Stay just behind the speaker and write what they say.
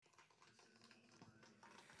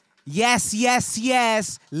Yes, yes,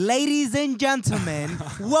 yes. Ladies and gentlemen,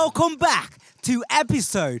 welcome back to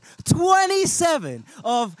episode 27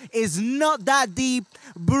 of It's Not That Deep,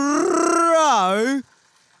 Bro.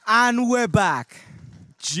 And we're back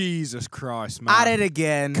Jesus Christ, man. at it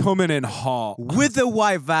again Coming in hot. with the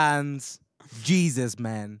white vans. Jesus,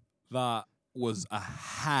 man. That was a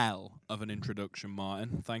hell of an introduction,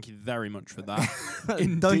 Martin. Thank you very much for that.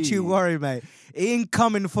 Don't you worry, mate.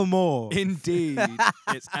 Incoming for more. Indeed.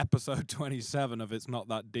 It's episode 27 of It's Not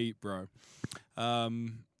That Deep, bro.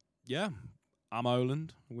 Yeah, I'm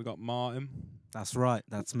Oland. We got Martin. That's right.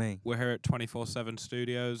 That's me. We're here at 24/7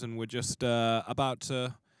 Studios, and we're just about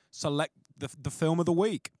to select the film of the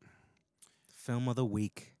week. Film of the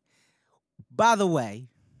week. By the way,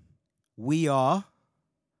 we are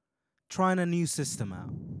trying a new system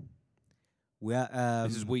out. We're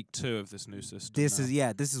This is week 2 of this new system. This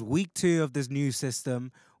is week 2 of this new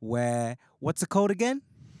system where what's it called again?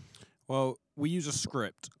 Well, we use a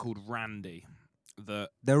script called Randy.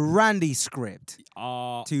 The The Randy script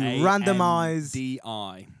randomize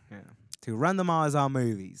to randomize our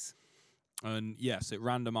movies. And yes, it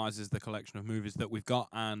randomizes the collection of movies that we've got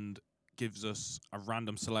and gives us a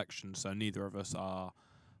random selection, so neither of us are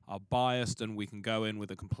biased, and we can go in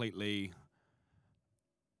with a completely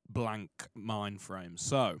blank mind frame.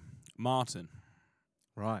 So, Martin,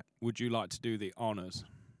 Right. would you like to do the honors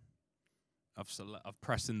of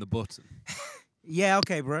pressing the button? Yeah,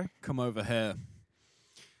 okay, bro. Come over here.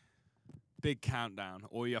 Big countdown.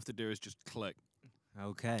 All you have to do is just click.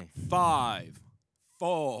 Okay. 5,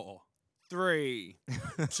 4, 3,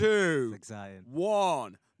 It's 2, exciting.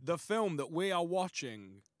 1. The film that we are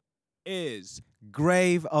watching is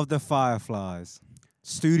Grave of the Fireflies.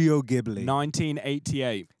 Studio Ghibli.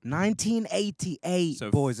 1988. 1988, So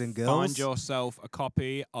boys and girls. Find yourself a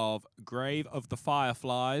copy of Grave of the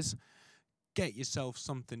Fireflies. Get yourself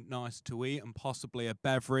something nice to eat and possibly a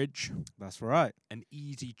beverage, That's right. an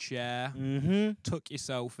easy chair. Mm-hmm. Tuck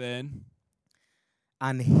yourself in.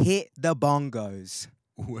 And hit the bongos.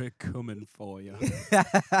 We're coming for you.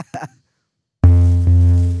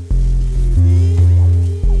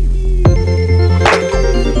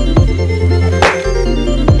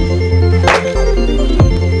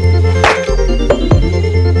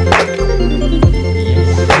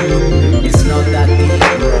 It's not that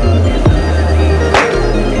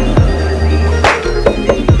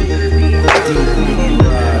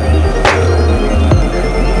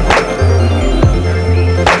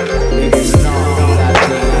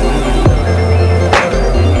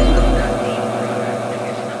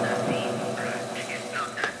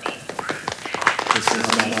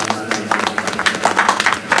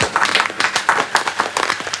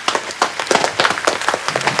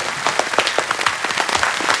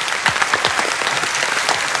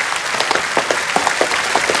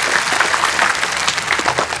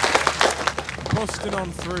Busting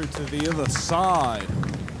on through to the other side.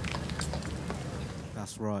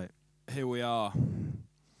 That's right. Here we are.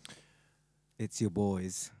 It's your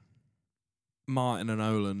boys. Martin and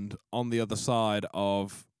Oland on the other side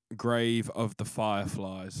of Grave of the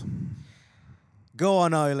Fireflies. Go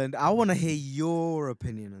on, Ireland. I want to hear your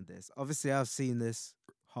opinion on this. Obviously, I've seen this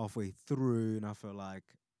halfway through, and I feel like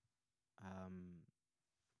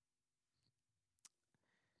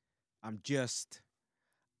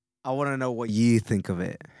I want to know what you think of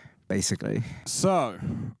it, basically. So,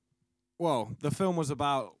 well, the film was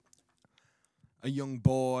about a young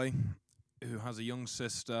boy who has a young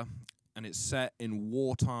sister, and it's set in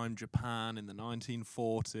wartime Japan in the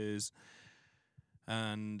 1940s.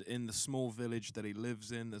 And in the small village that he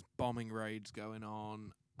lives in, there's bombing raids going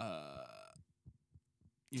on.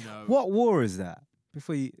 What war is that?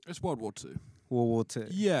 It's World War II. World War Two.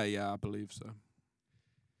 Yeah, I believe so.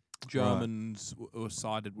 Germans were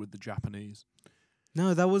sided with the Japanese.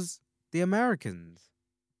 No, that was the Americans.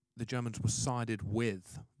 The Germans were sided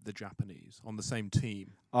with the Japanese on the same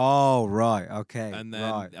team. Oh, right. Okay. And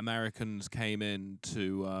then Americans came in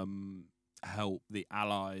to help the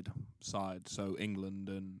Allied side, so England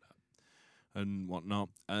and whatnot,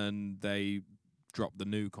 and they dropped the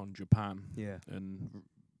nuke on Japan. Yeah. And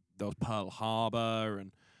there was Pearl Harbor,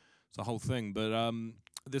 and it's the whole thing. But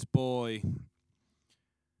this boy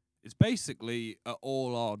is basically at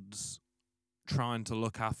all odds trying to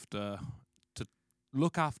look after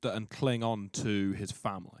and cling on to his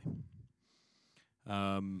family.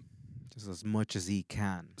 Just as much as he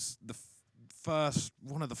can.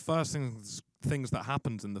 One of the first things that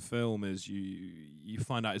happens in the film is you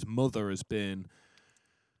find out his mother has been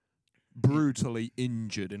brutally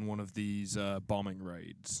injured in one of these bombing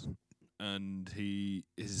raids, and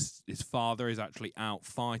his father is actually out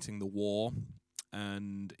fighting the war,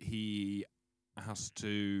 and he has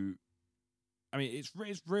to. I mean, it's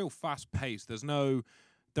real fast paced.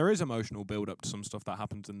 There is emotional build up to some stuff that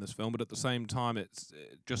happens in this film, but at the same time, it's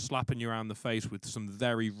just slapping you around the face with some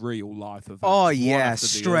very real life events. Oh one yeah, after the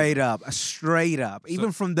straight other. up, straight up. So-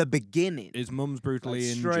 Even from the beginning, His mum's brutally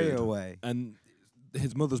like, straight injured, away. and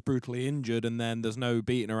his mother's brutally injured, and then there's no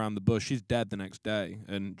beating around the bush. She's dead the next day,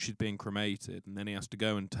 and she's being cremated, and then he has to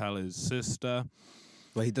go and tell his sister.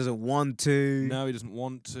 But he doesn't want to. No, he doesn't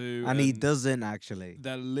want to, and he doesn't actually.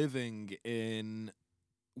 They're living in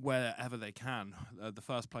wherever they can. The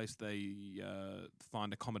first place they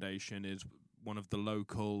find accommodation is one of the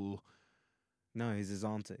local. No, he's his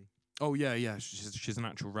auntie. Oh yeah. She's an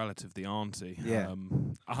actual relative, the auntie. Yeah.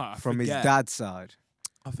 I From his forget- dad's side.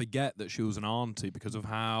 I forget that she was an auntie because of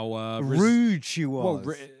how Rude she was.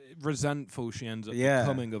 well, resentful she ends up Yeah.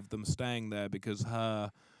 becoming of them staying there because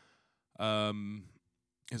her,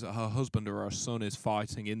 is it her husband or her son is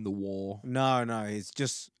fighting in the war? No, it's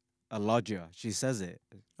just a lodger. She says it.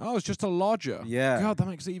 Oh, it's just a lodger. Yeah. God, that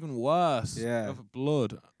makes it even worse. Yeah. Of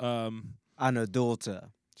blood. And her daughter.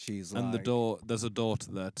 She's And there's a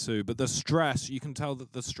daughter there too. But the stress, you can tell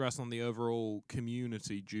that the stress on the overall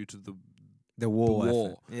community due to the war. war.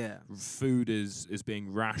 Effort. Yeah. food is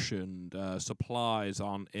being rationed, supplies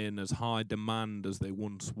aren't in as high demand as they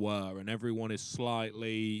once were, and everyone is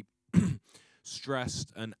slightly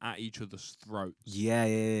stressed and at each other's throats.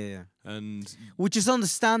 Yeah. And Which is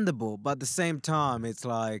understandable, but at the same time, it's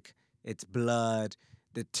like, it's blood,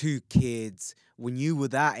 the two kids. When you were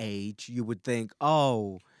that age, you would think,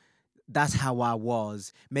 oh, that's how I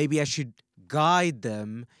was. Maybe I should guide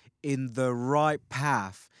them in the right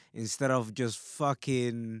path instead of just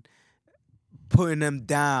fucking putting them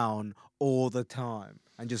down all the time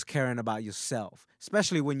and just caring about yourself,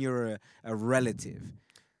 especially when you're a relative.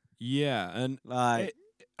 yeah, and Like,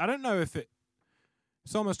 I don't know if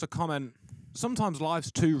it's almost a comment. Sometimes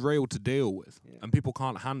life's too real to deal with, and people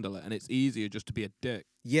can't handle it, and it's easier just to be a dick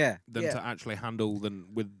yeah. than to actually handle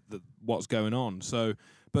what's going on. So,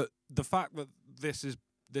 but the fact that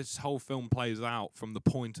this whole film plays out from the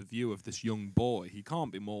point of view of this young boy, he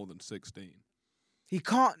can't be more than 16. He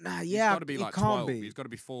can't, nah, He's yeah, got to be he like can't 12. be. He's got to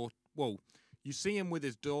be 4. Well, you see him with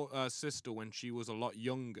his sister when she was a lot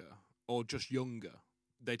younger, or just younger.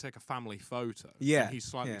 They take a family photo. Yeah, And he's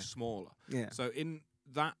slightly yeah. smaller. Yeah. So in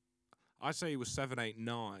that, I say he was 7, 8,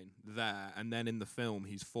 9 there, and then in the film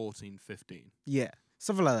he's 14, 15. Yeah,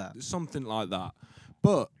 something like that. Something like that.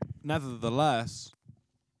 But nevertheless,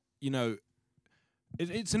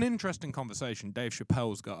 it's an interesting conversation. Dave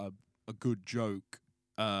Chappelle's got a good joke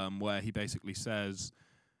where he basically says,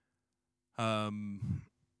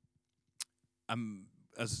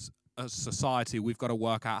 as a society, we've got to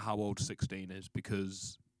work out how old 16 is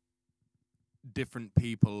because different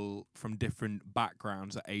people from different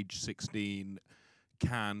backgrounds at age 16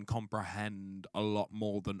 can comprehend a lot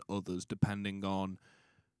more than others, depending on.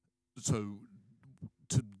 So,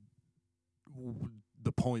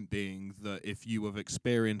 the point being that if you have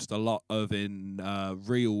experienced a lot of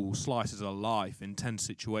real slices of life, intense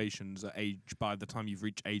situations by the time you've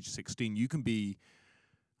reached age 16, you can be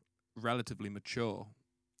relatively mature.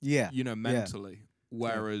 Yeah. Mentally.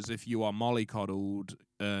 Whereas if you are mollycoddled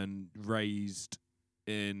and raised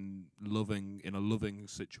in a loving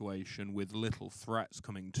situation with little threats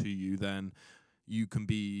coming to you, then you can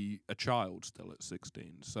be a child still at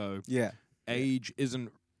 16. So age isn't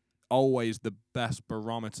always the best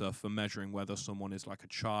barometer for measuring whether someone is like a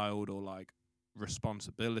child or like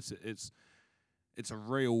responsibility. It's a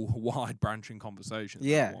real wide branching conversation.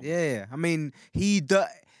 Yeah. I mean, he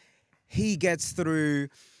gets through.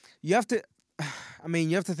 You have to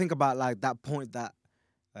think about like that point that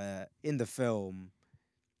in the film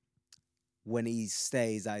when he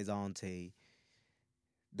stays at his auntie,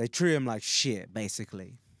 they treat him like shit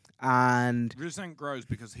basically, and resent grows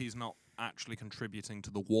because he's not actually contributing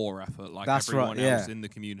to the war effort like That's everyone right, else yeah. in the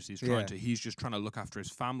community is trying to. He's just trying to look after his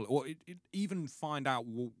family, or even find out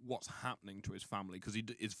what's happening to his family, because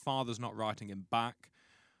his father's not writing him back,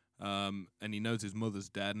 and he knows his mother's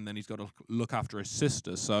dead, and then he's got to look after his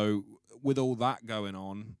sister. So with all that going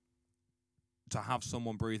on, to have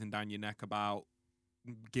someone breathing down your neck about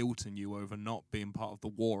guilting you over not being part of the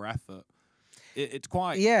war effort, it's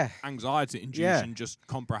quite anxiety-inducing just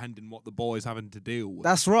comprehending what the boy's having to deal with.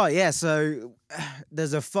 That's right, yeah. So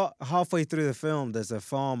there's halfway through the film, there's a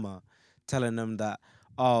farmer telling them that,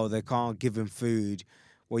 oh, they can't give him food.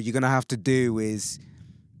 What you're going to have to do is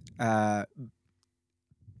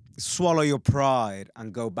swallow your pride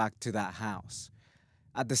and go back to that house.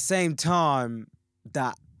 At the same time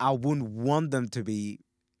that I wouldn't want them to be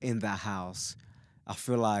in that house, I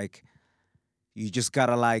feel like you just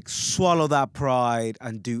gotta like swallow that pride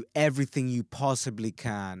and do everything you possibly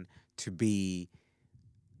can to be,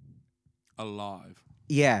 Alive.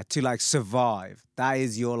 yeah, to like survive. That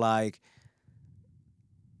is your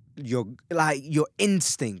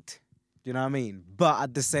instinct. You know what I mean? But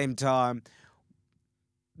at the same time,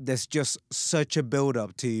 there's just such a build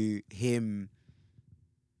up to him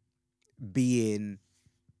being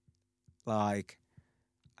like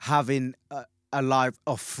having a life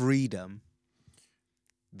of freedom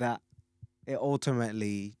that it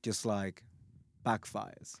ultimately just like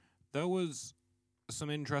backfires. There was some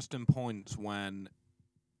interesting points when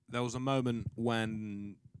there was a moment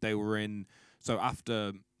when they were in. So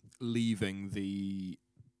after leaving the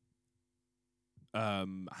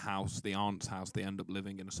house, the aunt's house, they end up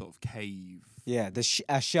living in a sort of cave. Yeah,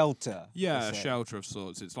 a shelter. Yeah, they a say. shelter of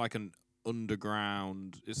sorts. It's like an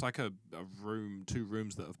underground. It's like a room, two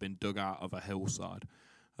rooms that have been dug out of a hillside,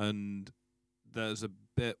 and there's a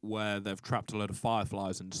bit where they've trapped a load of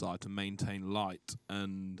fireflies inside to maintain light,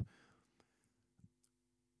 and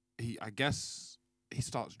I guess he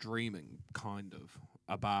starts dreaming kind of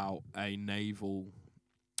about a naval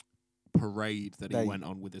parade that he went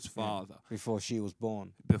on with his father Before she was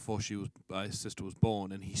born. before his sister was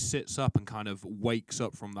born, and he sits up and kind of wakes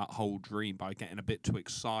up from that whole dream by getting a bit too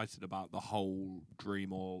excited about the whole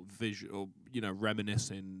dream or vision, or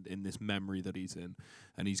reminiscing in this memory that he's in,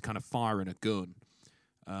 and he's kind of firing a gun,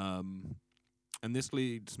 and this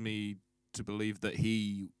leads me to believe that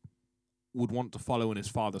he would want to follow in his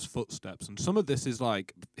father's footsteps, and some of this is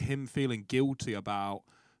like him feeling guilty about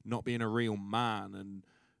not being a real man and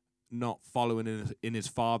not following in his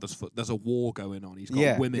father's foot. There's a war going on. He's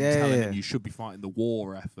got women telling him you should be fighting the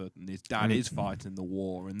war effort, and his dad is fighting the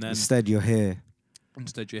war. And then instead you're here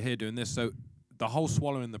doing this. So the whole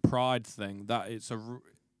swallowing the pride thing, that it's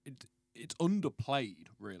underplayed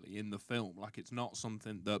really in the film. Like it's not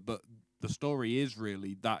something that, but the story is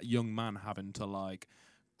really that young man having to like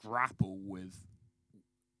grapple with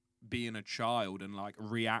being a child and like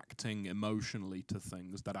reacting emotionally to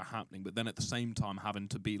things that are happening, but then at the same time having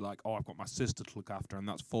to be like, oh, I've got my sister to look after, and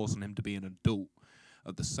that's forcing him to be an adult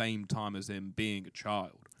at the same time as him being a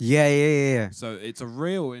child. Yeah. So it's a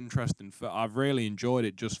real interesting I've really enjoyed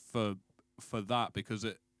it just for that, because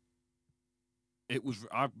it was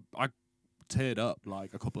I teared up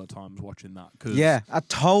like a couple of times watching that. Cause I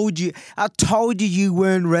told you you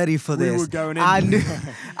weren't ready for this. We were going in.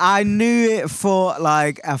 I knew it for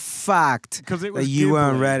like a fact because it that was you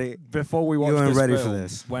weren't Ghibli. ready. Before we watched you weren't this ready film, for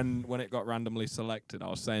this. When it got randomly selected, I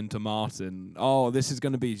was saying to Martin, "Oh, this is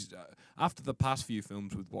going to be." After the past few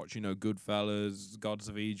films we've watched, Goodfellas, Gods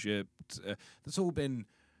of Egypt, that's all been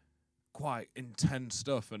quite intense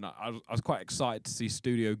stuff, and I was quite excited to see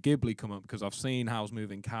Studio Ghibli come up, because I've seen Howl's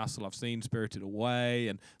Moving Castle, I've seen Spirited Away,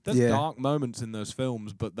 and there's dark moments in those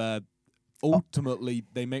films, but they're ultimately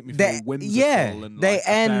they make me feel whimsical and they like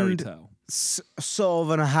a fairy tale. Sort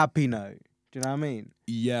of on a happy note. Do you know what I mean?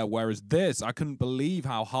 Yeah, whereas this, I couldn't believe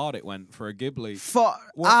how hard it went for a Ghibli.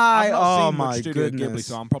 I've not oh seen much my Studio goodness. Ghibli,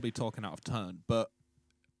 so I'm probably talking out of turn, but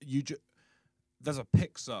there's a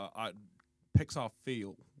Pixar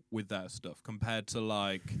feel with their stuff compared to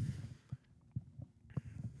like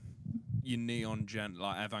your Neon Gen,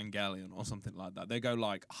 like Evangelion or something like that. They go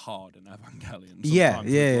like hard in Evangelion.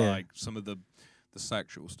 Sometimes with, like some of the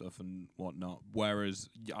sexual stuff and whatnot. Whereas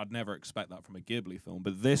I'd never expect that from a Ghibli film,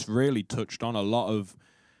 but this really touched on a lot of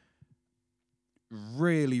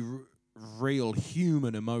really real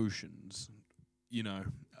human emotions,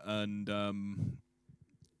 and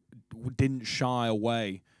didn't shy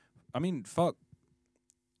away. I mean, fuck.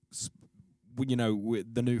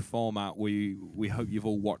 With the new format, we hope you've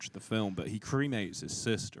all watched the film, but he cremates his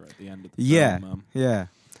sister at the end of the film. Yeah.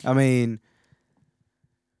 I mean,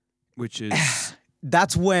 which is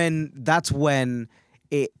that's when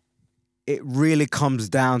it really comes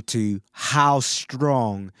down to how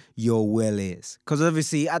strong your will is. Because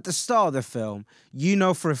obviously, at the start of the film,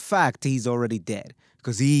 for a fact he's already dead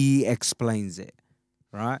because he explains it,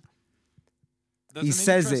 right? There's he an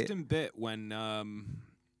says interesting bit when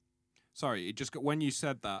sorry, when you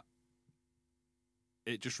said that,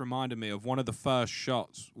 it just reminded me of one of the first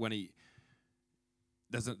shots when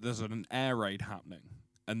there's an air raid happening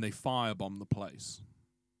and they firebomb the place,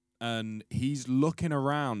 and he's looking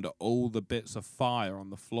around at all the bits of fire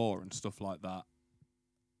on the floor and stuff like that,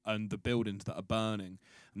 and the buildings that are burning,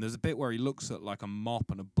 and there's a bit where he looks at like a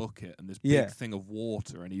mop and a bucket and this big thing of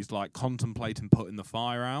water, and he's like contemplating putting the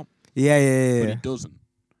fire out. But he doesn't,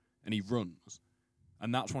 and he runs.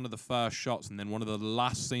 And that's one of the first shots, and then one of the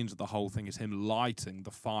last scenes of the whole thing is him lighting the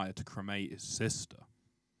fire to cremate his sister.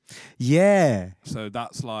 Yeah. So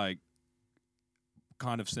that's like,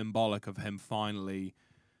 kind of symbolic of him finally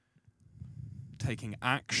taking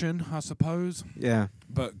action, I suppose. Yeah.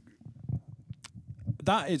 But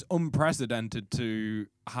that is unprecedented to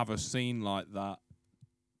have a scene like that.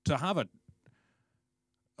 To have a...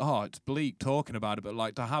 Oh, it's bleak talking about it, but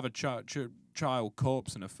like to have a child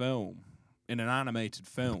corpse in a film, in an animated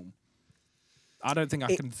film, I don't think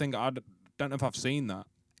I can think... I don't know if I've seen that.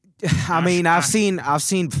 I mean, I've seen.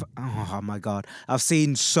 Oh my god, I've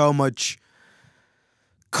seen so much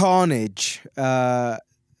carnage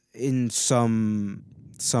in some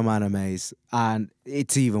animes, and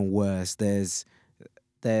it's even worse. There's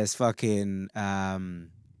fucking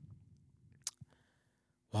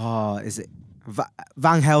is it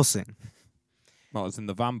Van Helsing? Well, it's in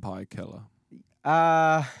The Vampire Killer.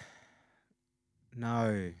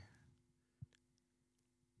 No.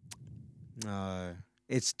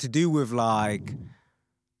 It's to do with like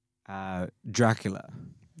Dracula.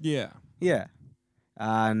 Yeah. Yeah.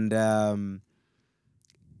 And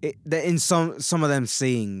in some of them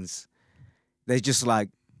scenes, they're just like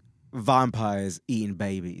vampires eating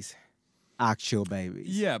babies, actual babies.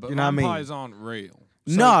 Yeah, but you know vampires aren't real.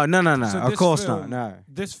 So, no. so Of this course film, not. No.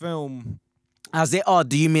 This film... As it? Oh,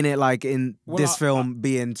 do you mean it like in Well, this film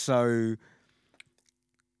being so?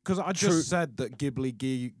 Because I just said that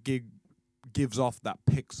Ghibli gives off that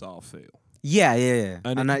Pixar feel. Yeah.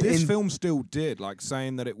 And this film still did, like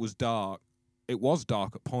saying that it was dark. It was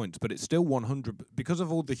dark at points, but it's still 100 because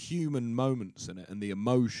of all the human moments in it and the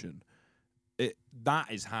emotion.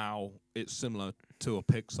 That is how it's similar to a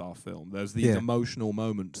Pixar film. There's these emotional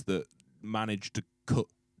moments that manage to cut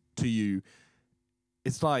to you.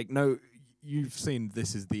 It's like, no, you've seen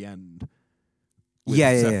This Is the End. With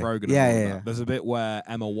Seth Rogen and all that. There's a bit where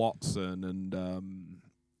Emma Watson and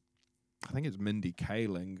I think it's Mindy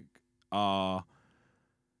Kaling are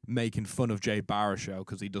making fun of Jay Baruchel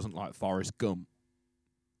because he doesn't like Forrest Gump.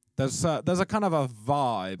 There's a kind of a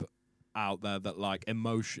vibe out there that like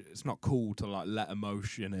emotion. It's not cool to like let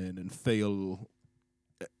emotion in and feel.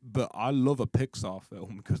 But I love a Pixar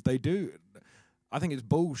film because they do. I think it's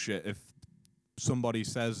bullshit if somebody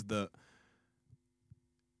says that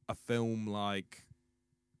a film like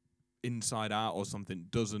Inside Out or something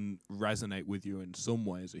doesn't resonate with you in some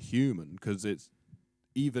way as a human, because it's,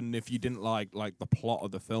 even if you didn't like the plot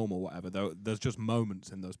of the film or whatever, there's just moments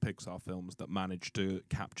in those Pixar films that manage to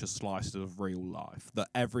capture slices of real life that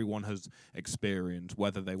everyone has experienced,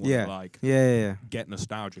 whether they want to get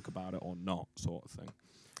nostalgic about it or not, sort of thing.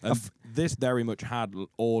 And this very much had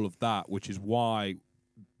all of that, which is why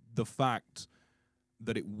the fact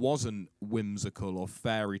that it wasn't whimsical or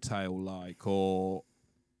fairy tale like, or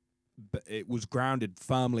but it was grounded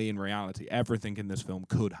firmly in reality. Everything in this film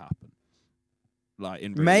could happen. Like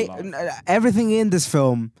in real life. Everything in this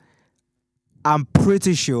film, I'm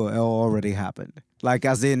pretty sure it already happened. Like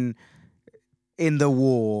as in the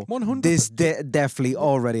war, 100%. this definitely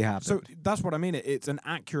already happened. So that's what I mean. It's an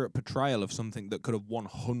accurate portrayal of something that could have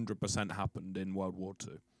 100% happened in World War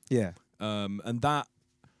II. Yeah. And that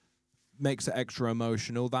makes it extra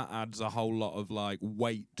emotional. That adds a whole lot of like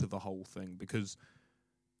weight to the whole thing, because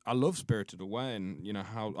I love Spirited Away, and you know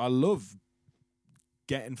how I love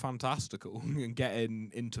getting fantastical and getting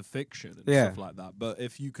into fiction and stuff like that. But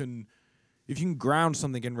if you can ground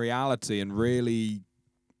something in reality and really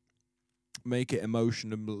make it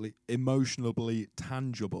emotionally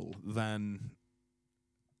tangible, then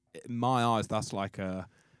in my eyes that's like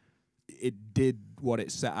it did what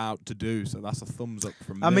it set out to do. So that's a thumbs up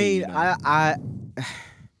from me. I mean, you know? I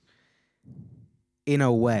in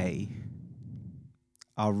a way,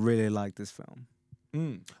 I really like this film.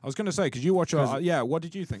 I was going to say, because you watch what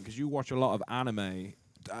did you think? Because you watch a lot of anime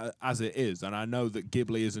as it is, and I know that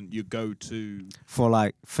Ghibli isn't your go-to for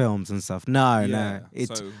like films and stuff. No,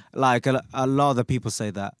 it's like a lot of the people say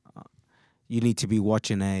that you need to be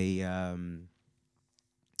watching a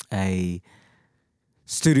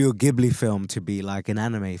Studio Ghibli film to be like an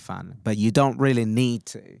anime fan, but you don't really need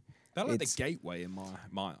to. They're like the gateway in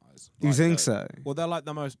my eyes. You think so? Well, they're like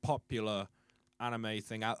the most popular anime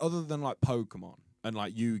thing out, other than like Pokemon and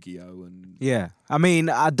like Yu-Gi-Oh! And I mean,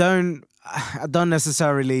 I don't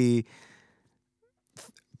necessarily,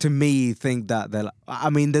 to me, think that they're. I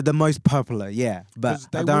mean, they're the most popular, but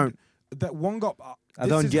I don't. That one got. I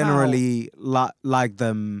don't generally like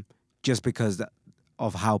them just because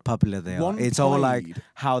of how popular they are. It's all like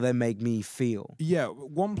how they make me feel. Yeah,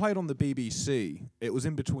 one played on the BBC. It was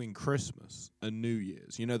in between Christmas and New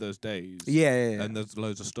Year's. You know those days? Yeah. And there's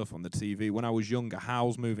loads of stuff on the TV. When I was younger,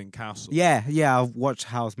 Howl's Moving Castle. Yeah, I've watched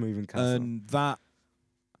Howl's Moving Castle. And that...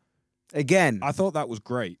 Again... I thought that was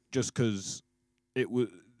great, just because it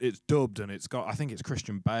it's dubbed, and it's got, I think it's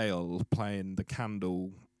Christian Bale playing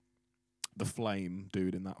the flame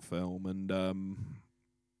dude in that film, and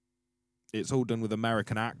it's all done with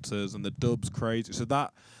American actors, and the dub's crazy. So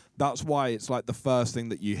that's why it's like the first thing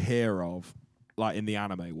that you hear of, like in the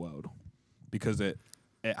anime world, because it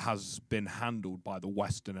has been handled by the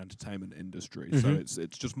Western entertainment industry. Mm-hmm. So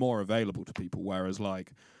it's just more available to people. Whereas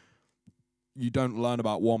like you don't learn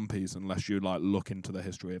about One Piece unless you like look into the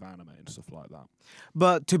history of anime and stuff like that.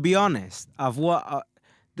 But to be honest,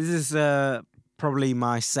 this is probably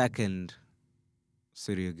my second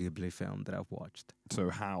Studio Ghibli film that I've watched. So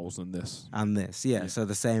Howl's and this. And this, yeah. So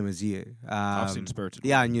the same as you. I've seen Spirited Away.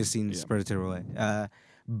 Yeah, and you've seen Spirited Away.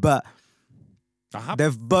 But I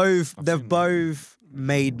they've both seen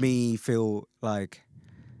made me feel like,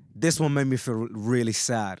 this one made me feel really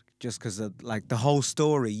sad, just because like the whole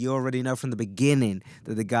story, you already know from the beginning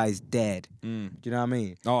that the guy's dead. Do you know what I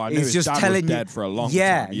mean? Oh, I knew It's his just dad telling was you- dead for a long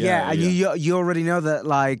Yeah, time. yeah, and you already know that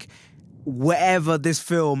like wherever this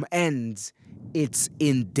film ends, it's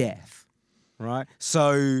in death, right?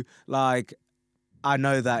 So like I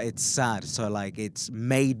know that it's sad, so like it's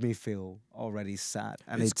made me feel already sad,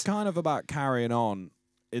 and it's kind of about carrying on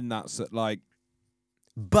in that like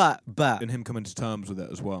but and him coming to terms with it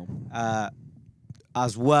as well.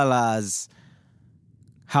 as well as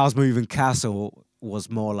Howl's Moving Castle was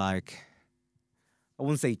more like, I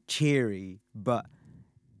wouldn't say cheery, but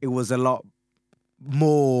it was a lot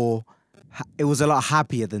more. It was a lot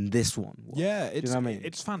happier than this one was. Yeah, Do you it's know what I mean?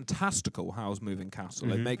 it's fantastical. Howl's Moving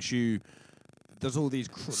Castle. It Mhm. makes you. There's all these.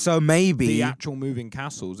 So maybe the actual moving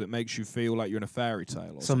castles. It makes you feel like you're in a fairy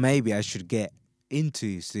tale. Or So maybe I should get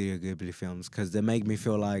into Studio Ghibli films, because they make me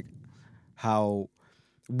feel like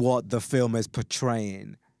what the film is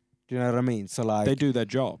portraying. Do you know what I mean? So like they do their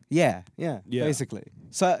job. Yeah, Yeah. basically.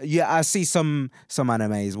 So yeah, I see some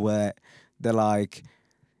animes where they're like,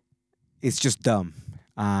 it's just dumb,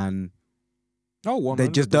 and Oh, 100%. they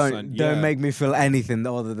just don't make me feel anything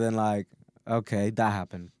other than like, okay, that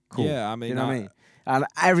happened. Cool. Yeah, I mean, you know what I mean? And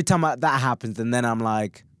every time that happens, and then I'm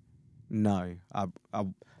like, no,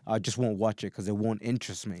 I just won't watch it because it won't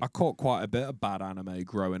interest me. I caught quite a bit of bad anime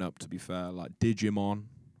growing up. To be fair, like Digimon,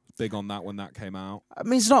 big on that when that came out. I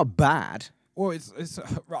mean, it's not bad. Well, it's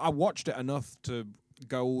I watched it enough to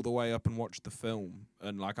go all the way up and watch the film,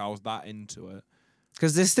 and like I was that into it.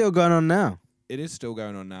 Because they're still going on now. It is still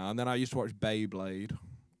going on now. And then I used to watch Beyblade,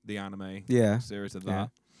 the anime Yeah. series of that. Yeah.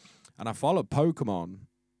 And I followed Pokemon,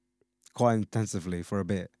 Quite intensively for a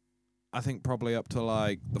bit. I think probably up to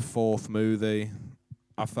like the 4th movie.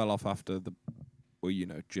 I fell off after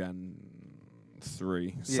Gen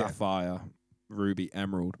 3, Yeah. Sapphire, Ruby,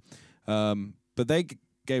 Emerald. But they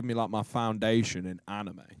gave me like my foundation in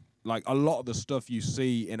anime. Like a lot of the stuff you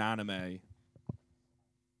see in anime,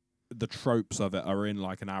 the tropes of it are in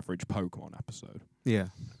like an average Pokemon episode. Yeah.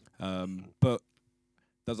 But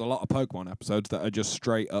there's a lot of Pokemon episodes that are just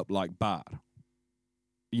straight up like bad.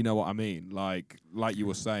 You know what I mean? Like you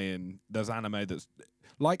were saying, there's anime that's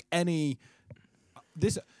like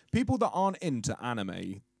people that aren't into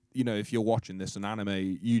anime, you know, if you're watching this and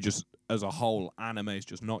anime, you just as a whole, anime is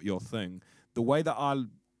just not your thing. The way that I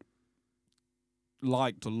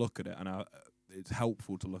like to look at it, and it's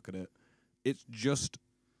helpful to look at it, it's just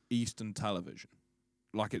Eastern television.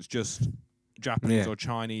 Like it's just Japanese or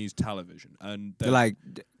Chinese television, and They're like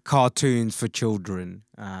cartoons for children,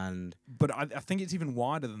 and but I think it's even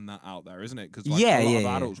wider than that out there, isn't it? Because a lot of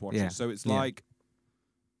adults watch it, so it's like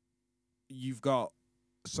you've got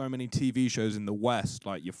so many TV shows in the West,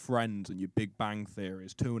 like your Friends and your Big Bang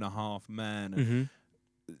Theories, 2.5 Men,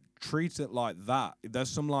 and treat it like that. There's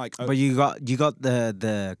some like, but you got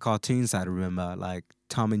the cartoon side. Remember, like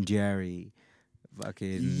Tom and Jerry,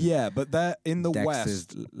 fucking but they're in the Dexter's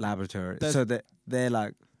West. Laboratory. So they're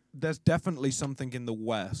like, There's definitely something in the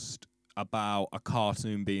West about a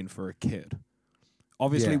cartoon being for a kid.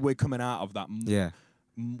 Obviously, we're coming out of that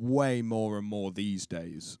way more and more these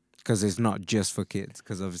days. Because it's not just for kids.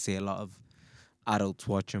 Because obviously a lot of adults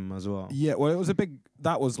watch them as well. Yeah, well, it was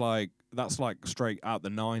that's like straight out the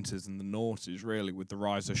 90s and the noughties, really, with the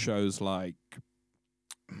rise of shows like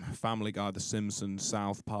Family Guy, The Simpsons,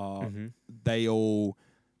 South Park. They all,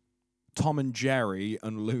 Tom and Jerry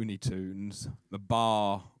and Looney Tunes, the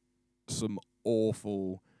bar, some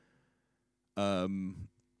awful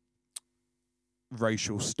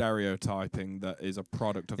racial stereotyping that is a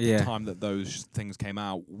product of the time that those things came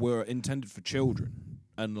out, were intended for children,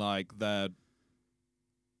 and like they're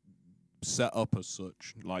set up as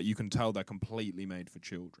such. Like you can tell they're completely made for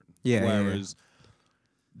children. Whereas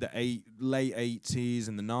the late 80s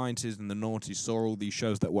and the 90s and the noughties saw all these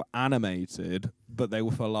shows that were animated, but they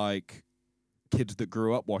were for like kids that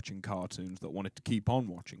grew up watching cartoons that wanted to keep on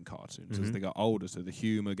watching cartoons as Mhm. they got older, so the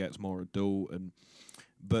humor gets more adult.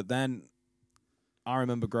 But then I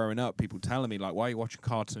remember growing up, people telling me like, "Why are you watching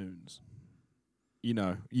cartoons?" You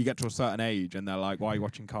know, you get to a certain age and they're like, "Why are you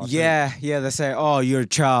watching cartoons?" Yeah, yeah. They say, "Oh, you're a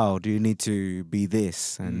child. You need to be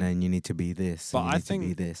this, and Mm. then you need to be this, But and you I need to be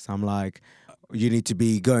think- this." I'm like, you need to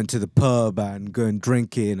be going to the pub and going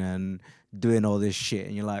drinking and doing all this shit,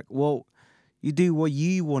 and you're like, well, you do what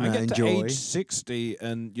you want I to get to enjoy. age 60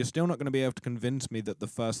 and you're still not going to be able to convince me that the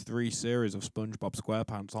first 3 series of SpongeBob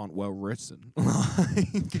SquarePants aren't well written.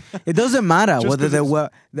 It doesn't matter Just whether 'cause they're it's- well.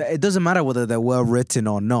 It doesn't matter whether they're well written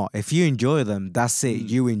or not. If you enjoy them, that's it. Mm.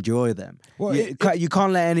 You enjoy them. Well, You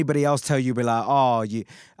can't let anybody else tell you, be like, oh, you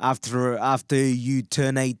after you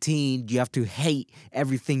turn 18, you have to hate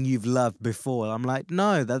everything you've loved before. I'm like,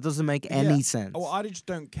 no, that doesn't make any Yeah. sense. Well, I just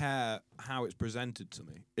don't care how it's presented to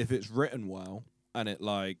me. If it's written well and it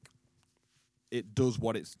does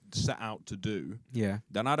what it's set out to do, Yeah.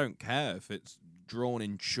 then I don't care if it's drawn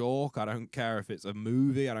in chalk. I don't care if it's a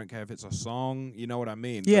movie. I don't care if it's a song. You know what I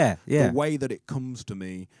mean? Yeah, yeah. The way that it comes to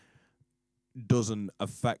me doesn't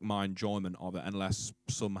affect my enjoyment of it unless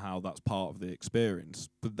somehow that's part of the experience.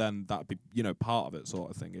 But then that'd be, part of it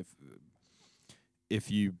sort of thing.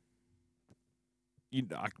 If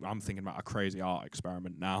I'm thinking about a crazy art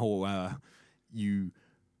experiment now where you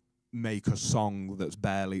make a song that's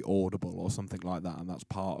barely audible or something like that, and that's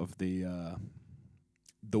part of the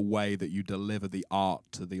way that you deliver the art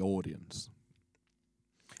to the audience.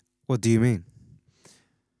 What do you mean?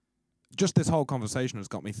 Just this whole conversation has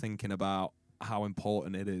got me thinking about how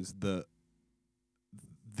important it is that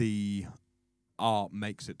the art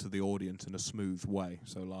makes it to the audience in a smooth way.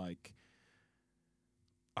 So, like,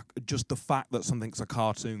 just the fact that something's a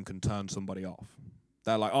cartoon can turn somebody off.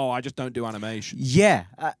 They're like, "Oh, I just don't do animation." Yeah.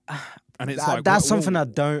 And it's that's something I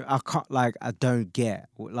don't get.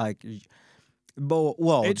 Like, but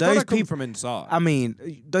well, it's those gotta come people. from inside. I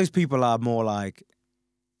mean, those people are more like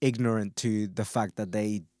ignorant to the fact that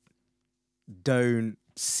they don't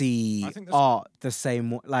see I think that's- art the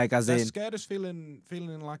same like as They're in scared of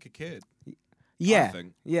feeling like a kid. I yeah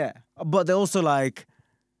think. yeah, but they're also like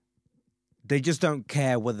they just don't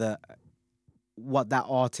care what that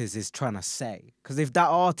artist is trying to say, because if that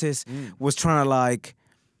artist was trying to like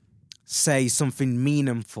say something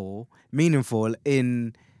meaningful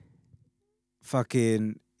in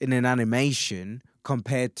fucking in an animation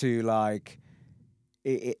compared to like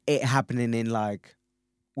it happening in like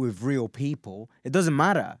with real people, it doesn't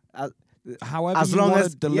matter. However As you long want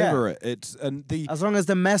as- to deliver it, it's As long as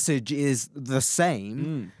the message is the same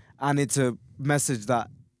Mm. and it's a message that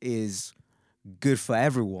is good for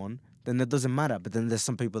everyone, then it doesn't matter. But then there's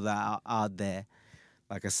some people that are out there,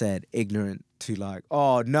 like I said, ignorant to like,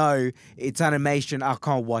 oh no, it's animation, I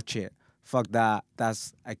can't watch it. Fuck that.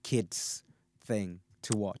 That's a kid's thing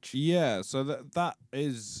to watch. Yeah, so that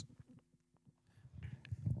is.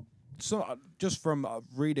 So just from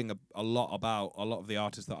reading a lot about a lot of the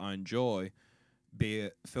artists that I enjoy, be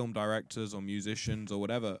it film directors or musicians or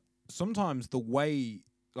whatever, sometimes the way,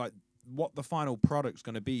 like, what the final product's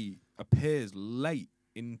going to be appears late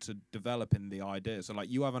into developing the idea. So, like,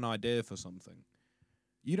 you have an idea for something.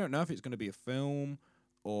 You don't know if it's going to be a film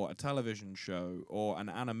or a television show or an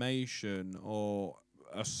animation or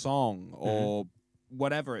a song or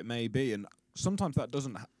whatever it may be. And sometimes that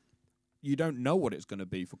doesn't... you don't know what it's going to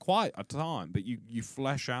be for quite a time, but you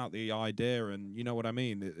flesh out the idea, and you know what I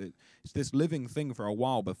mean? It's this living thing for a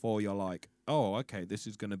while before you're like, oh, okay, this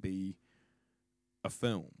is going to be a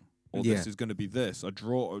film, or Yeah. this is going to be this. It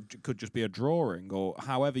could just be a drawing, or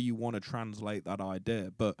however you want to translate that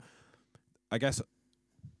idea. But I guess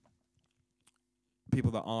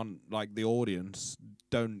people that aren't like the audience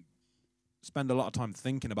don't spend a lot of time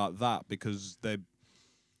thinking about that, because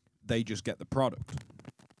they just get the product.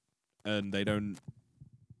 And they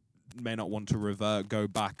may not want to go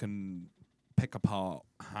back and pick apart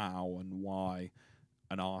how and why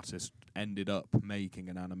an artist ended up making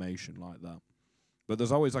an animation like that. But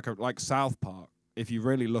there's always like South Park. If you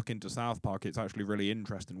really look into South Park, it's actually really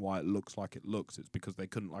interesting why it looks like it looks. It's because they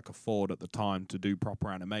couldn't afford at the time to do proper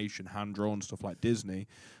animation, hand-drawn stuff like Disney.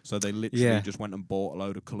 So they literally just went and bought a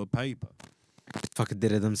load of coloured paper. Fucking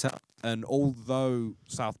did it themselves. And although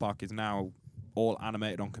South Park is now all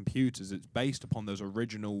animated on computers, it's based upon those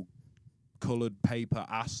original coloured paper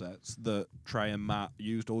assets that Trey and Matt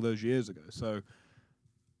used all those years ago. So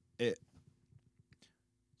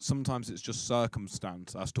sometimes it's just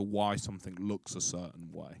circumstance as to why something looks a certain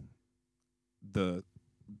way. The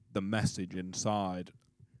message inside,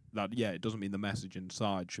 it doesn't mean the message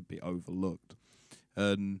inside should be overlooked.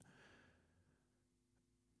 And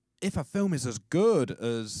if a film is as good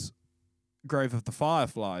as Grave of the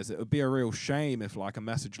Fireflies, it would be a real shame if like a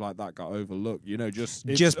message like that got overlooked. You know, just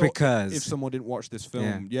because if someone didn't watch this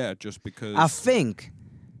film, just because. I think,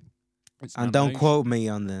 it's and don't animation. quote me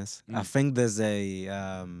on this. I Mm. think there's a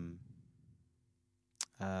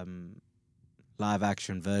live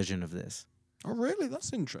action version of this. Oh, really?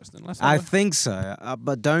 That's interesting. Let's I have a- think so,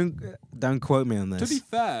 but don't quote me on To this. be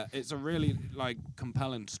fair, it's a really like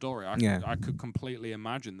compelling story. Yeah. I could completely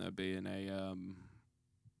imagine there being a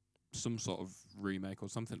some sort of remake or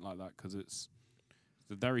something like that because it's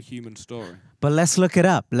a very human story. But let's look it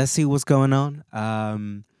up. Let's see what's going on.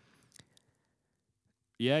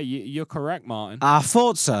 Yeah, you're correct, Martin. I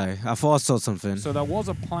thought so. I thought I saw something. So there was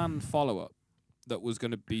a planned follow-up that was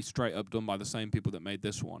going to be straight up done by the same people that made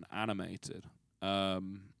this one, animated.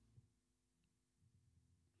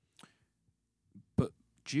 But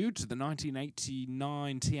due to the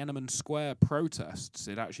 1989 Tiananmen Square protests,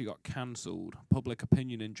 it actually got cancelled. Public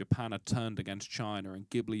opinion in Japan had turned against China, and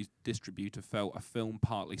Ghibli's distributor felt a film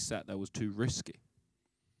partly set there was too risky.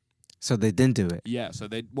 So they didn't do it. Yeah, so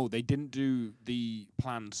they didn't do the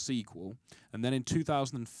planned sequel, and then in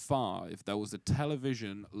 2005 there was a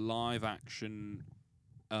television live action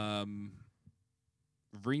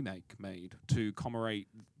remake made to commemorate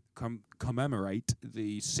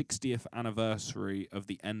the 60th anniversary of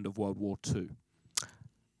the end of World War II.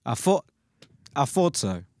 I thought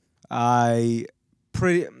so. I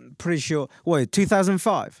pretty sure. Wait,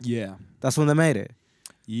 2005. Yeah, That's when they made it.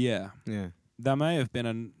 yeah. Yeah. There may have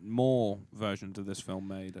been more versions of this film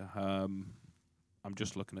made. I'm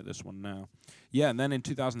just looking at this one now. Yeah, and then in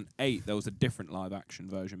 2008 there was a different live action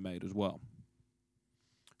version made as well.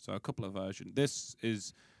 So a couple of versions. This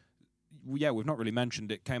is, we've not really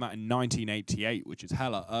mentioned it. Came out in 1988, which is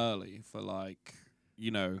hella early for like,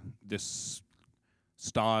 you know, this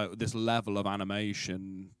style, this level of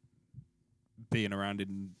animation being around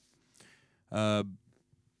in.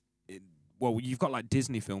 Well, you've got like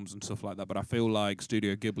Disney films and stuff like that, but I feel like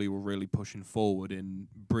Studio Ghibli were really pushing forward in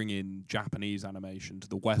bringing Japanese animation to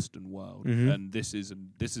the Western world, and this is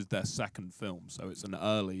their second film, so it's an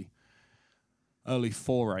early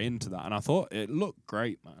foray into that, and I thought it looked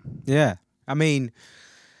great, man. Yeah. I mean,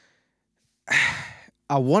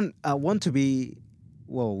 I want to be.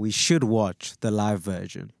 Well, we should watch the live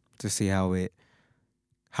version to see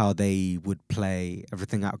how they would play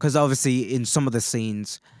everything out, because obviously in some of the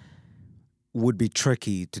scenes would be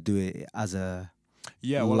tricky to do it as a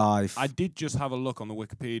live. I did just have a look on the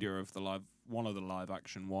Wikipedia of one of the live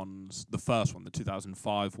action ones, the first one, the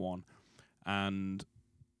 2005 one, and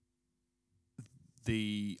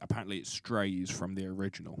apparently it strays from the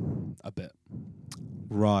original a bit.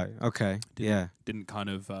 Right. Okay. Didn't kind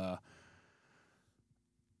of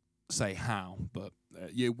say how, but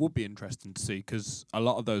it would be interesting to see, because a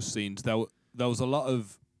lot of those scenes, there was a lot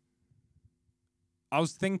of. I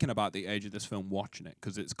was thinking about the age of this film watching it,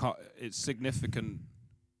 because it's significant.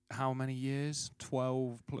 How many years?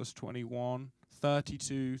 12 plus 21,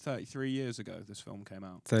 32, 33 years ago this film came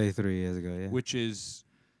out. 33 years ago, yeah. Which is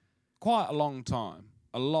quite a long time.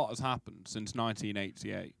 A lot has happened since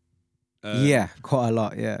 1988. Yeah, quite a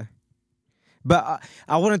lot, yeah. But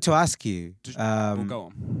I wanted to ask you, We'll go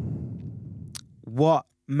on. what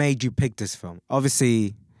made you pick this film?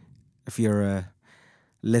 Obviously, if you're a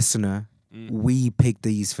listener, we picked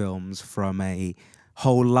these films from a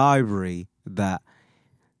whole library that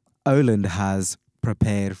Oland has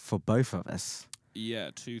prepared for both of us.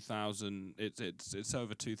 Yeah, 2,000. It's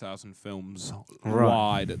over 2,000 films Right.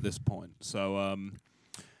 wide at this point. So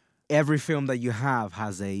Every film that you have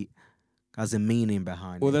has a meaning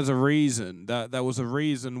behind well, it. there's a reason. There was a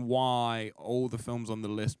reason why all the films on the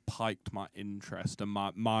list piqued my interest, and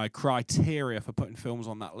my criteria for putting films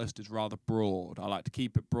on that list is rather broad. I like to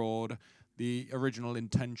keep it broad. The original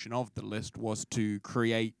intention of the list was to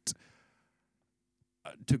create,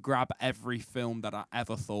 to grab every film that I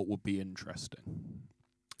ever thought would be interesting,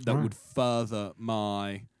 that Right. would further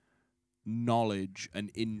my knowledge and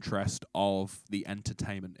interest of the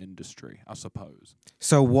entertainment industry, I suppose.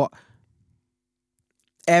 So what?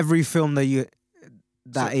 Every film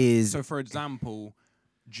So, for example,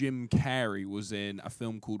 Jim Carrey was in a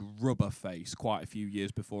film called Rubber Face quite a few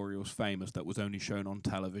years before he was famous, that was only shown on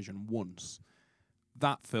television once.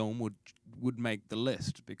 That film would make the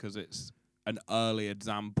list because it's an early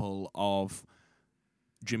example of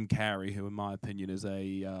Jim Carrey, who in my opinion is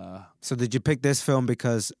a So did you pick this film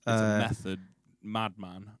because is a method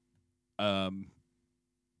madman?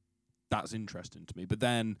 That's interesting to me. But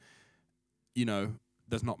then, you know,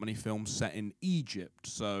 there's not many films set in Egypt,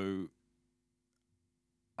 so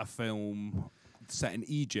a film set in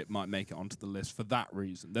Egypt might make it onto the list for that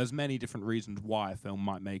reason. There's many different reasons why a film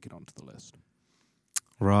might make it onto the list.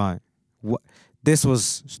 Right. What? This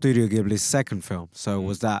was Studio Ghibli's second film, so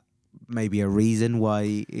was that maybe a reason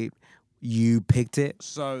why you picked it?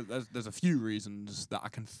 So there's a few reasons that I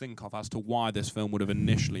can think of as to why this film would have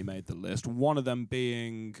initially made the list. One of them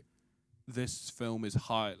being this film is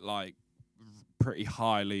pretty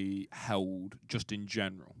highly held just in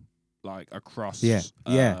general, like across. Yeah.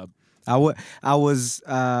 I was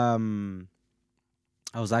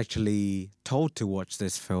actually told to watch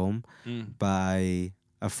this film by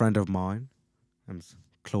a friend of mine,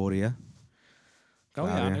 Claudia. Oh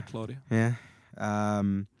yeah, I know Claudia. Yeah.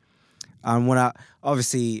 And when I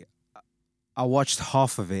watched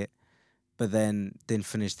half of it, but then didn't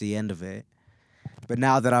finish the end of it. But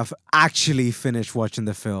now that I've actually finished watching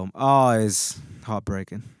the film, it's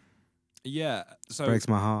heartbreaking. Yeah, so breaks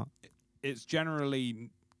my heart. It's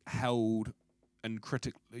generally held and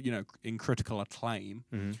in critical acclaim.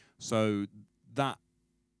 Mm-hmm. So that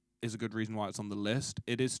is a good reason why it's on the list.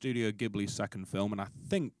 It is Studio Ghibli's second film, and I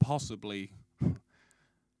think possibly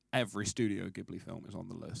every Studio Ghibli film is on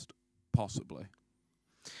the list. Possibly.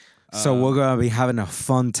 So we're gonna be having a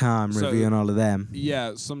fun time reviewing all of them.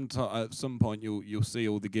 Yeah, at some point you'll see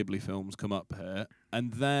all the Ghibli films come up here,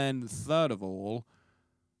 and then third of all,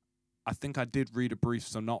 I think I did read a brief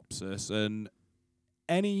synopsis, and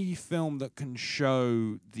any film that can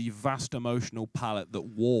show the vast emotional palette that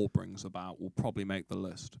war brings about will probably make the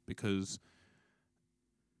list, because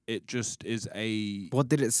it just is a. What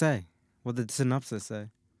did it say? What did the synopsis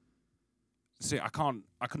say? See, I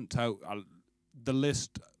couldn't tell. The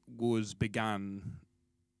list began.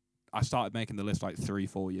 I started making the list like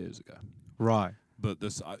 3-4 years ago. Right. But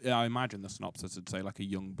I imagine the synopsis would say like a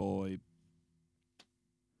young boy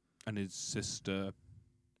and his sister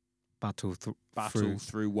battle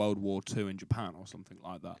through World War II in Japan or something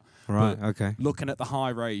like that. Right. But okay. Looking at the high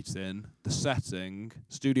rating, the setting,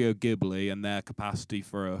 Studio Ghibli, and their capacity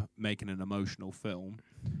for making an emotional film,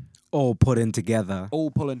 all pulling together,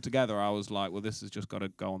 I was like, well, this has just got to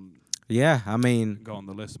go on. Yeah, I mean, go on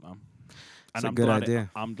the list, man. And I'm glad idea.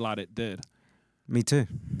 I'm glad it did. Me too.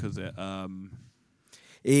 Because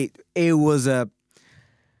it was a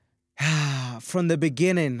from the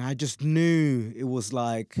beginning. I just knew it was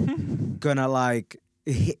like gonna like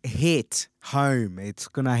hit home. It's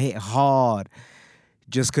gonna hit hard,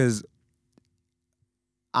 just because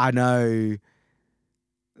I know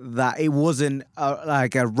that it wasn't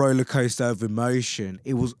like a roller coaster of emotion.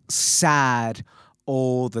 It was sad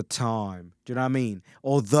all the time. Do you know what I mean?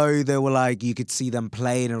 Although they were like, you could see them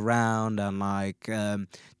playing around and like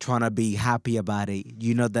trying to be happy about it.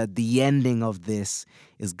 You know that the ending of this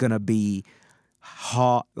is gonna be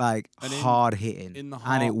hard, hard hitting,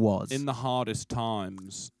 and it was. In the hardest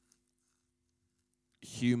times,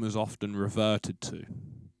 humor's often reverted to,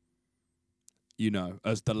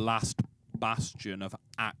 as the last bastion of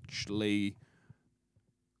actually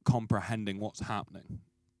comprehending what's happening.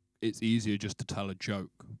 It's easier just to tell a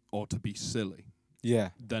joke or to be silly,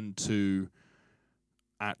 than to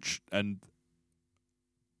and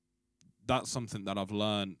that's something that I've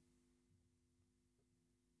learned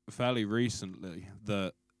fairly recently,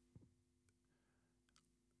 that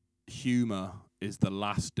humor is the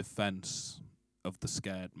last defense of the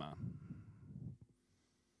scared man.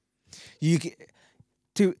 You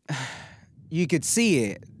could see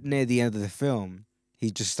it near the end of the film.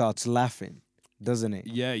 He just starts laughing, doesn't it?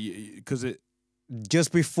 Yeah, because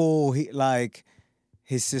just before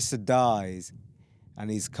his sister dies, and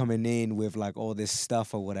he's coming in with like all this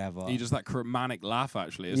stuff or whatever. He does that manic laugh.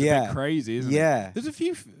 Actually, it's a bit crazy, isn't it? There's a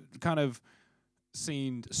few kind of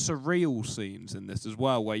surreal scenes in this as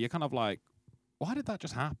well, where you're kind of like, why did that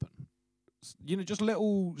just happen? Just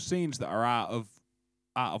little scenes that are out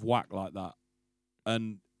of whack like that,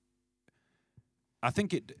 and I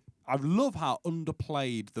think I love how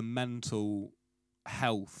underplayed the mental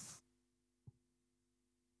health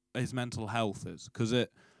is, because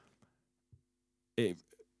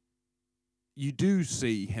you do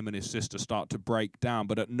see him and his sister start to break down,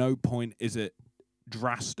 but at no point is it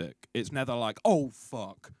drastic. It's never like, oh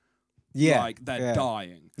fuck, like they're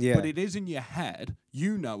dying. Yeah. But it is in your head,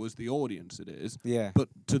 as the audience it is. Yeah. But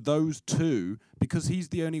to those two, because he's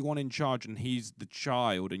the only one in charge and he's the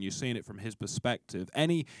child and you're seeing it from his perspective,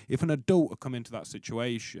 if an adult had come into that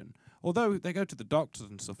situation, although they go to the doctors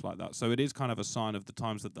and stuff like that, so it is kind of a sign of the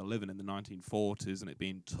times that they're living in the 1940s and it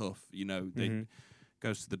being tough, they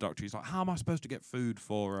goes to the doctor, he's like, how am I supposed to get food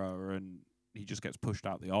for her? And he just gets pushed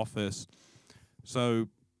out the office. So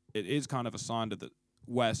it is kind of a sign of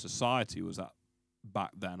where society was at back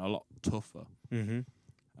then, a lot tougher.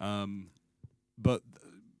 But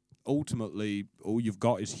ultimately, all you've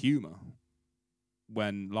got is humor.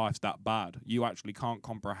 When life's that bad, you actually can't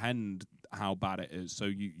comprehend how bad it is, so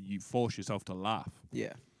you force yourself to laugh.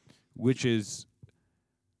 Yeah. Which is,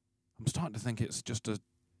 I'm starting to think it's just a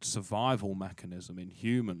survival mechanism in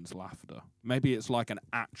humans, laughter. Maybe it's like an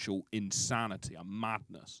actual insanity, a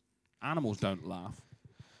madness. Animals don't laugh.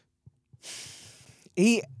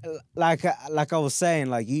 Like I was saying,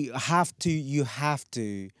 like you have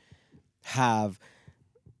to have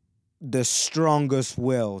the strongest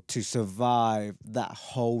will to survive that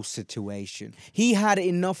whole situation. He had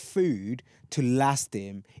enough food to last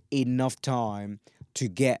him enough time to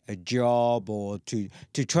get a job or to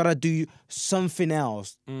try to do something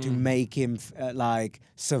else to make him like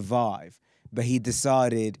survive. But he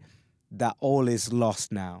decided that all is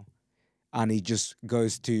lost now, and he just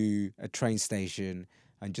goes to a train station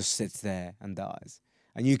and just sits there and dies.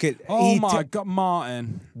 And you could Oh my God,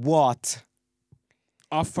 Martin. What?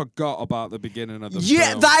 I forgot about the beginning of the Yeah,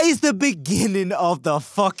 film. that is the beginning of the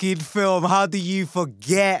fucking film. How do you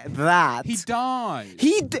forget that? He died.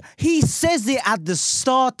 He says it at the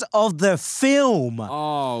start of the film.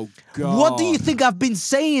 Oh God. What do you think I've been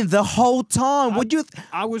saying the whole time? What do you?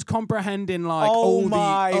 I was comprehending like Oh all the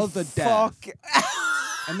my other fuck!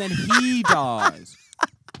 deaths, and then he dies.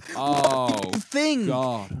 Oh Thing.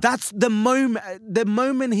 God. That's the moment. The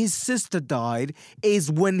moment his sister died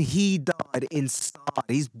is when he died inside.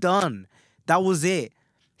 He's done. That was it.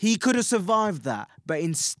 He could have survived that, but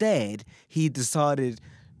instead he decided,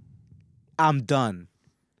 "I'm done."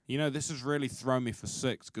 You know, this has really thrown me for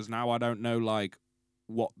six because now I don't know like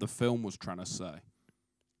what the film was trying to say.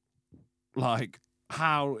 Like,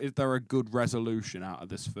 how is there a good resolution out of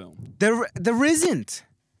this film? There isn't.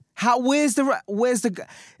 Where's the?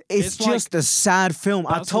 It's just a sad film.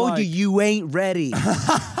 I told you ain't ready.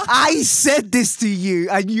 I said this to you,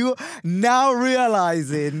 and you're now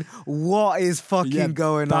realizing what is fucking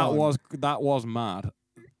going on. That was mad.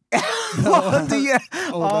 What do you?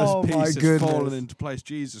 All those my pieces goodness! falling into place.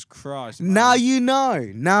 Jesus Christ! Man. Now you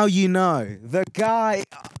know. Now you know. The guy,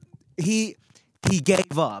 he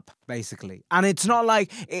gave up basically, and it's not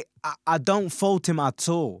like I don't fault him at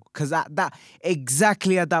all, because that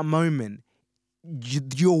exactly at that moment,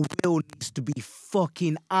 your will needs to be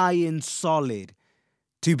fucking iron solid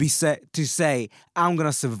to say I'm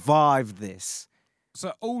gonna survive this.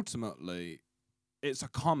 So ultimately, it's a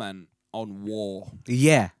comment on war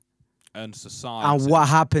Yeah, and society and what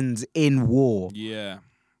happens in war. Yeah,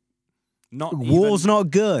 War's not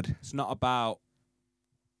good. It's not about,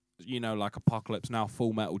 you know, like Apocalypse Now,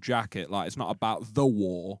 Full Metal Jacket. Like, it's not about the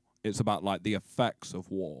war. It's about like the effects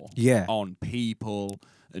of war on people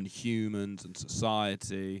and humans and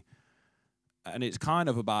society, and it's kind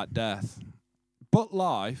of about death, but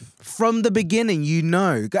life. From the beginning, you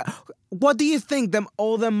know. What do you think?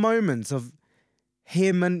 All the moments of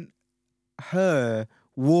him and her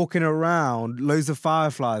walking around, loads of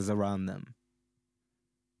fireflies around them.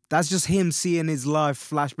 That's just him seeing his life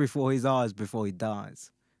flash before his eyes before he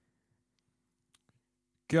dies.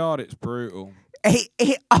 God, it's brutal.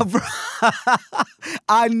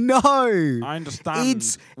 I know. I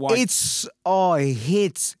understand. It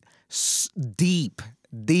hits deep,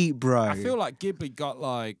 bro. I feel like Ghibli got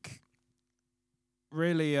like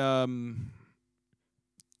really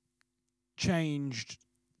changed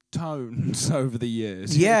tones over the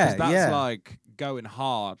years. Yeah, that's like going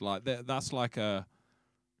hard. Like that's like a.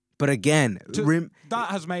 But again, that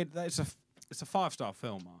has made it's a 5-star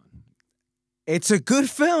film, man. It's a good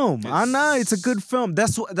film. I know it's a good film.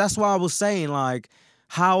 That's why I was saying, like,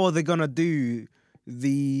 how are they gonna do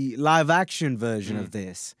the live action version of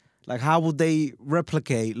this? Like, how would they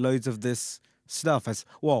replicate loads of this stuff?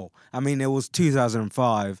 I mean, it was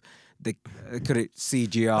 2005. They could it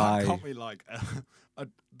CGI. That got me like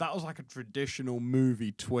that was like a traditional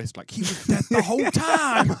movie twist. Like, he was dead the whole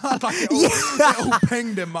time. Like, it all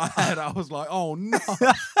pinged in my head. I was like, oh no.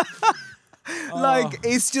 Like,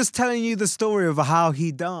 it's just telling you the story of how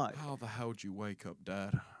he died. How the hell do you wake up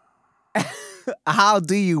dead? How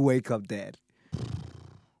do you wake up dead?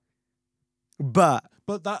 But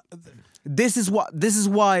that this is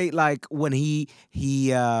why, like, when he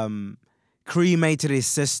cremated his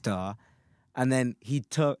sister, and then he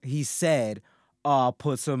said, I'll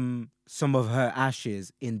put some of her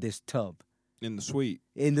ashes in this tub. In the sweet.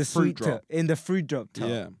 In the fruit sweet drop. tub. In the fruit drop tub.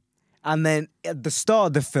 Yeah. And then at the start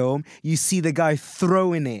of the film, you see the guy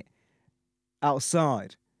throwing it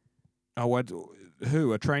outside. Oh,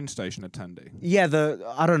 who? A train station attendee? Yeah,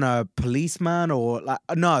 I don't know, a policeman or like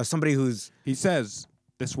somebody who's. He says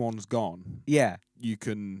this one's gone. Yeah. You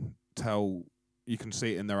can tell You can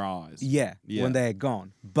see it in their eyes. Yeah, Yeah. when they're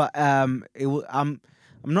gone. But I'm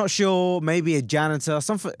not sure. Maybe a janitor,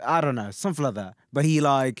 something. I don't know, something like that. But he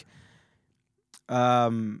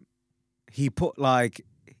put like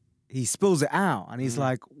he spills it out, and he's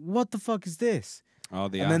like, "What the fuck is this?" Oh,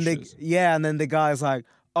 the and ashes. and then the guy's like,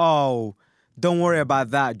 "Oh, don't worry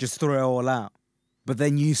about that. Just throw it all out." But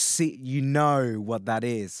then you know what that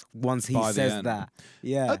is once he By the says end. that.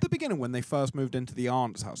 Yeah, At the beginning, when they first moved into the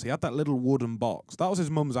aunt's house, he had that little wooden box. That was his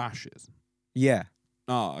mum's ashes. yeah,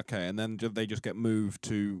 Oh, okay. And then they just get moved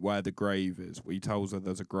to where the grave is. Where he tells her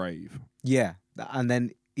there's a grave. yeah. And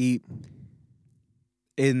then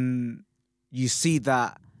you see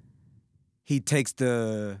that he takes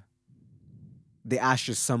the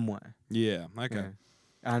ashes somewhere. Yeah. Okay. Yeah.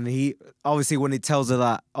 And he obviously when he tells her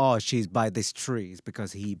that, oh, she's by this tree, it's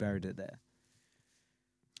because he buried it there.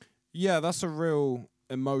 Yeah, that's a real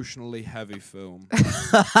emotionally heavy film.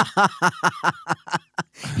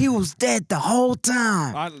 He was dead the whole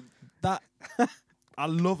time. I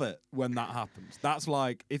love it when that happens. That's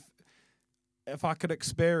like if I could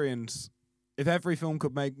experience, if every film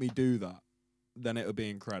could make me do that, then it would be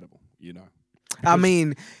incredible. You know. I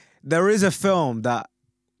mean, there is a film that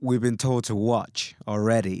we've been told to watch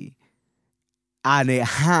already, and it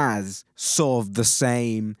has sort of the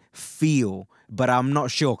same feel, but I'm not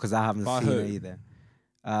sure because I haven't By seen who? it either.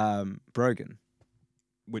 Brogan,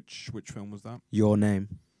 Which film was that? Your Name.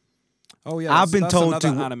 Oh yeah, I've been that's told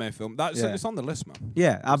another to- anime film. That's Yeah. it's on the list, man.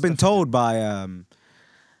 Yeah, I've been definitely- told by a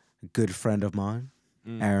good friend of mine,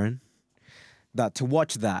 Aaron, that to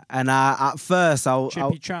watch that, and at first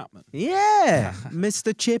Chippy Chapman. yeah,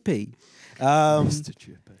 Mr. Chippy. Mr.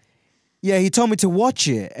 Chippy. Yeah, he told me to watch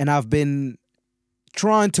it, and I've been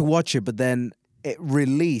trying to watch it, but then it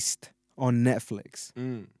released on Netflix.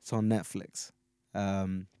 It's on Netflix.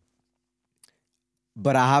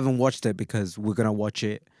 But I haven't watched it because we're gonna watch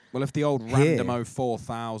it. Well, if the old Here. Randomo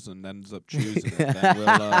 4000 ends up choosing it, then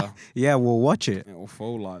we'll Yeah, we'll watch it. it will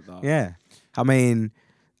fall like that. Yeah, I mean,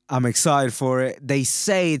 I'm excited for it. They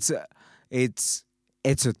say it's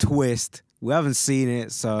a twist. We haven't seen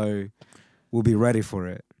it, so we'll be ready for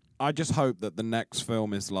it. I just hope that the next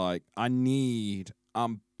film is like,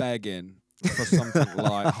 I'm begging for something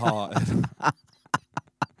light-hearted.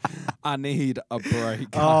 I need a break.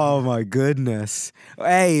 Oh my goodness!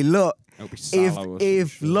 Hey, look, It'll be Sallow or some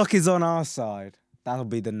if shit. luck is on our side, that'll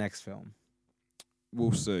be the next film.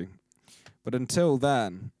 We'll see. But until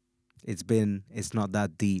then, It's not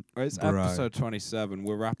that deep. it's Bro. episode 27.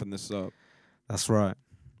 We're wrapping this up. That's right.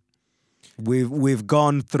 We've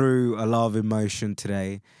gone through a lot of emotion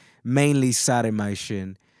today, mainly sad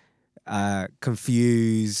emotion,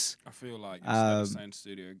 confused. I feel like instead of saying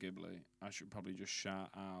Studio Ghibli, I should probably just shout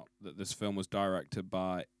out that this film was directed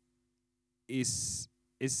by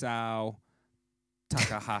Isao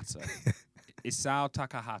Takahata. Isao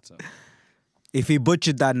Takahata. If he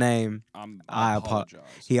butchered that name, I apologize.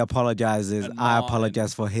 he apologizes. And I Martin-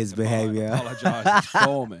 apologize for his behavior. Apologizes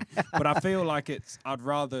for me. But I feel like I'd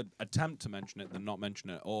rather attempt to mention it than not mention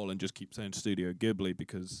it at all and just keep saying Studio Ghibli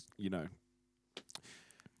because, you know,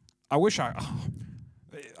 I wish I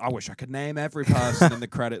could name every person in the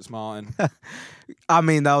credits, Martin. I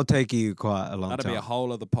mean, that'll take you quite a long That'd time. be a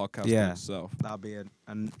whole other podcast in Yeah. itself. That'll be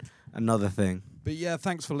another thing. But yeah,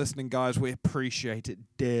 thanks for listening, guys. We appreciate it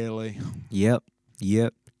dearly. Yep.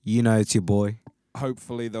 You know it's your boy.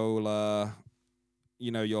 Hopefully, they'll,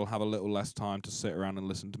 you'll have a little less time to sit around and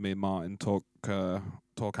listen to me and Martin talk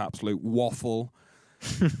absolute waffle.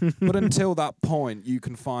 But until that point, you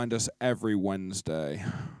can find us every Wednesday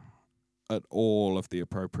at all of the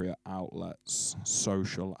appropriate outlets,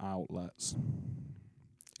 social outlets.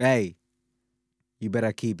 Hey, you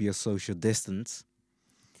better keep your social distance.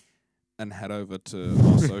 And head over to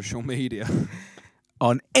our social media.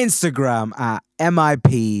 On Instagram at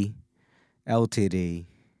MIP Ltd.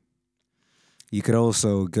 You could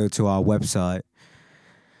also go to our website,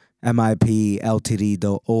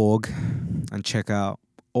 mipltd.org, and check out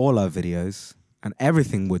all our videos and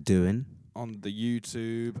everything we're doing. On the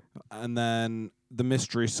YouTube, and then the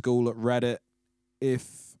Mystery School at Reddit.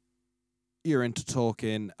 If you're into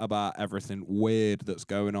talking about everything weird that's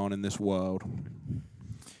going on in this world.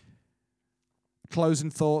 Closing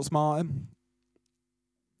thoughts, Martin?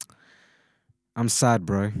 I'm sad,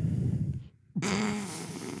 bro.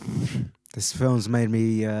 This film's made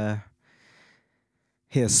me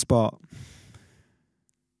hit a spot.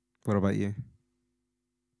 What about you?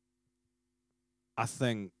 I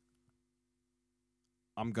think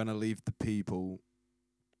I'm going to leave the people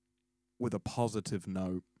with a positive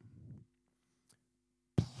note.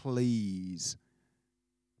 Please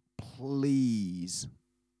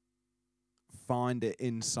find it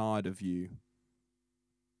inside of you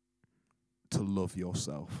to love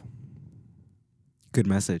yourself. Good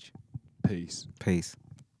message. Peace. Peace.